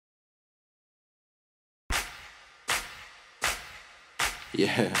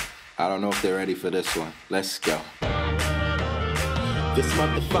Yeah, I don't know if they're ready for this one. Let's go. This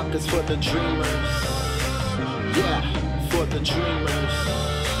motherfucker's for the dreamers. Yeah, for the dreamers.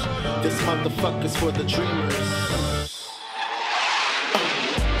 This motherfucker's for the dreamers.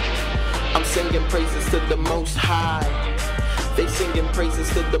 I'm singing praises to the most high. They singing praises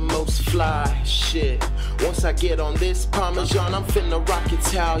to the most fly. Shit. Once I get on this Parmesan, I'm finna rock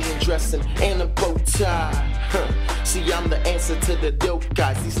Italian dressing and a bow tie. See, I'm the answer to the dope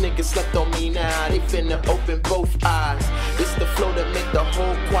guys. These niggas slept on me now, they finna open both eyes. It's the flow that make the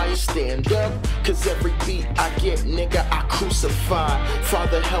whole choir stand up. Cause every beat I get, nigga, I crucify.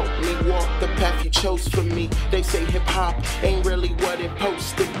 Father, help me walk the path you chose for me. They say hip-hop ain't really what it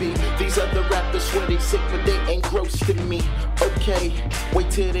supposed to be. These other rappers swear they sick, but they ain't gross to me. Okay, wait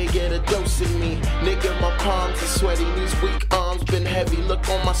till they get a dose of me. Nigga, my palms are sweaty, these weak arms been heavy. Look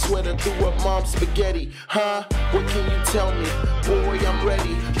on my sweater, threw up mom's spaghetti. Huh? What can you tell me? Boy, I'm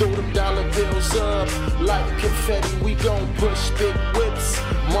ready. Throw them dollar bills up like confetti. We gon' push big whips.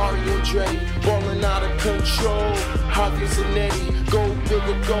 Mario Andretti, ballin' out of control. Javier Zanetti, go big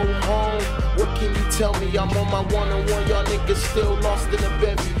or go home. What can you tell me? I'm on my one-on-one. Y'all niggas still lost in a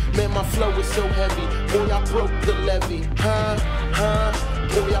bevy. Man, my flow is so heavy. Boy, I broke the levee. Huh?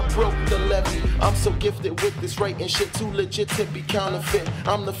 Boy, I broke the levee. I'm so gifted with this writing shit, too legit to be counterfeit.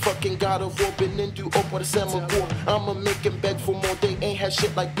 I'm the fucking god of war, been in do up with a semaphore. I'ma make him beg for more, they ain't had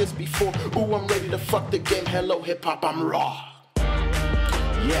shit like this before. Ooh, I'm ready to fuck the game, hello hip-hop, I'm raw.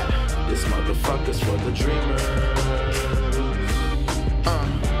 Yeah, this motherfucker's for the dreamers.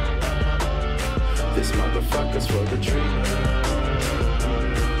 This motherfucker's for the dreamers.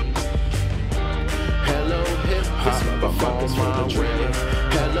 Hello hip-hop, I'm on my way.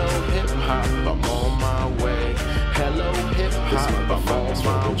 Hello hip-hop, I'm on my way. Hello hip-hop, I'm on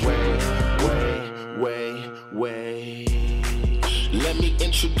my way. Let me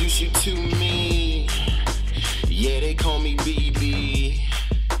introduce you to me. Yeah, they call me Bibi.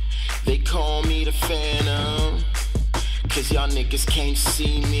 They call me the Phantom. Cause y'all niggas can't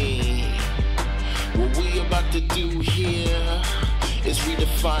see me. What we about to do here is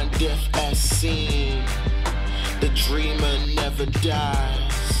redefine death as seen. The dreamer never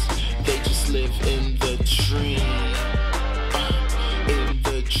dies. They just live in the dream. In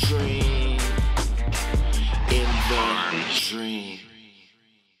the dream.